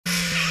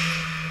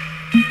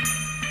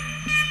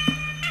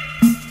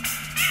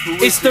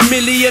It's the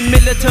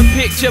militant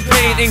picture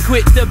painting,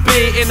 quit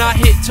debating, I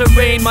hit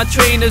terrain, my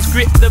trainers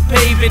grip the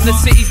paving, the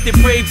city's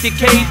depraved,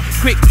 decayed,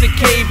 quick to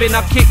cave in, I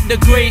kick the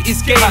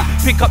greatest game,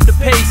 pick up the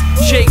pace,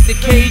 shake the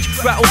cage,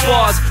 rattle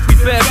bars, we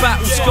bear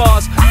battle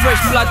scars, fresh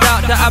blood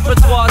out the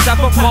abattoirs,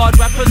 avant-garde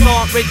rappers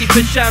aren't ready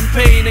for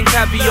champagne and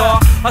caviar,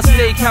 I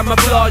stay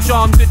camouflage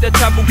armed with the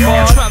travel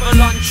car, travel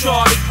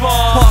uncharted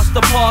path, pass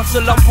the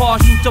parcel, I'm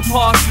partial to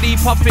parsley,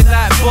 puffing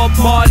like Bob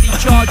Marley,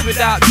 charged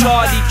without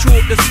Charlie,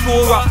 chalk the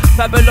score up,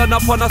 Babylon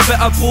up on us,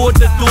 better board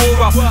the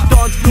door up.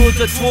 Dance floors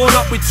are torn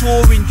up with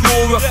tour in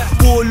Europe.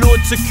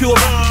 Warlord secure,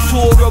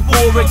 Torah,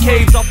 Bora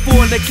caves. I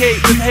fornicate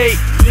with hate,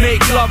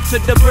 make love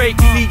to the break.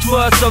 Each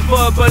verse a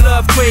verbal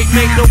earthquake,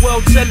 make the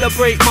world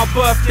celebrate my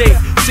birthday.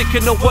 Sick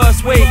in the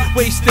worst way,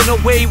 wasting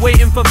away,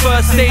 waiting for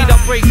first aid. I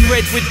break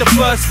bread with the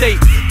first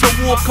date. To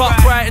walk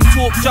upright and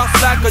talk just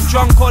like a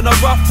drunk on a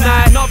rough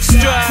night. Enough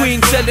strike.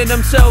 Queens selling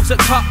themselves at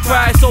cut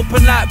price,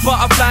 open like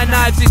butterfly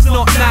knives. It's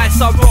not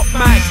nice. I rock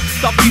mics,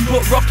 stuff you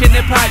put rock in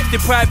their pipes.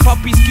 Deprived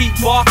puppies keep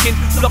barking,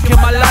 blocking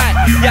my light,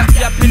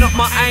 yapping up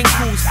my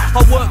ankles.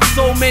 I work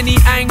so many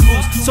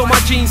angles, so my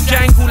jeans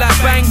jangle like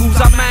bangles.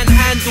 I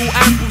manhandle,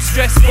 amble,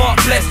 stress, spark,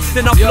 bless,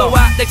 then I blow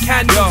out the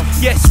candles.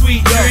 Yes,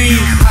 sweet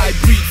dreams.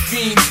 Hybrid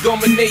fiends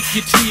dominate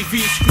your TV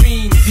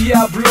screens.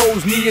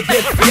 Diablos,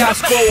 near-death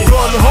fiasco.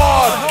 Run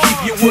hard, keep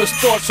your worst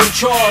thoughts on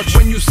charge.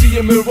 When you see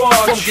a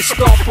mirage from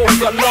Gestapo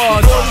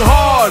Galard. Run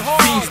hard,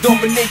 fiends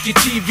dominate your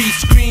TV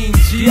screens.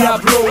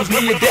 Diablos,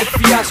 near-death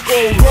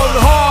fiasco. Run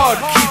hard,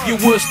 keep your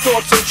worst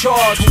thoughts on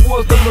charge.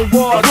 Towards the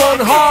mirage.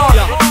 Run hard.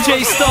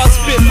 Jehst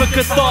spit for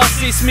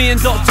catharsis. Me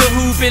and Doctor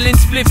Who billing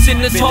spliffs in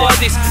the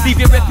TARDIS. Leave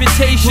your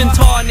reputation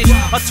tarnished.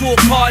 I talk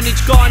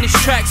carnage, garnish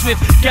tracks with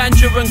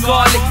ganja and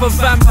garlic for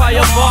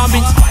vampire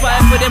varmints.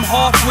 Fight for them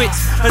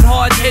half-wits and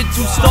hard heads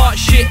who start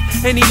shit.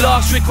 Any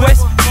last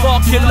request?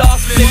 Spark your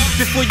last flip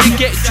before you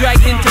get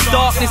dragged into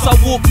darkness. I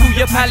walk through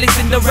your palace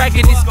in the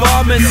raggedest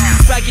garments,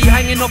 baggy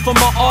hanging off of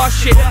my arse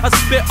shit. I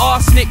spit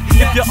arsenic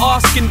if you're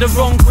asking the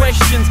wrong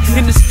questions.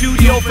 In the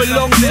studio for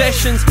long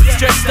sessions,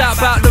 stressed out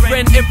about the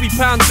rent. Every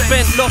pound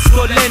spent, lost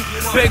or lent,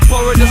 beg,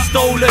 borrowed or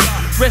stolen.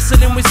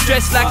 Wrestling with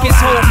stress like it's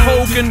Hulk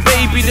Hogan,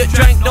 baby that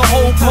drank the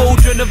whole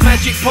cauldron of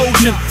magic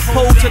potion.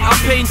 Potent, I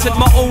painted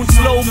my own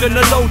slogan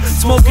alone,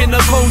 smoking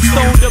a cold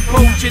stone,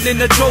 approaching in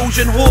a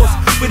Trojan horse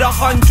with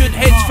 100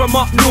 heads from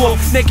up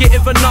north.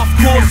 Negative enough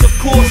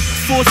course,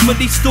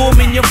 forcefully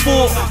storming your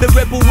fort. The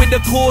rebel with a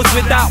cause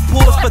without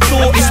pause for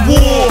thought is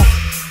war.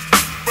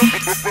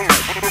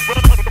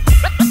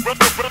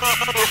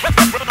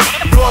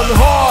 Run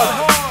hard,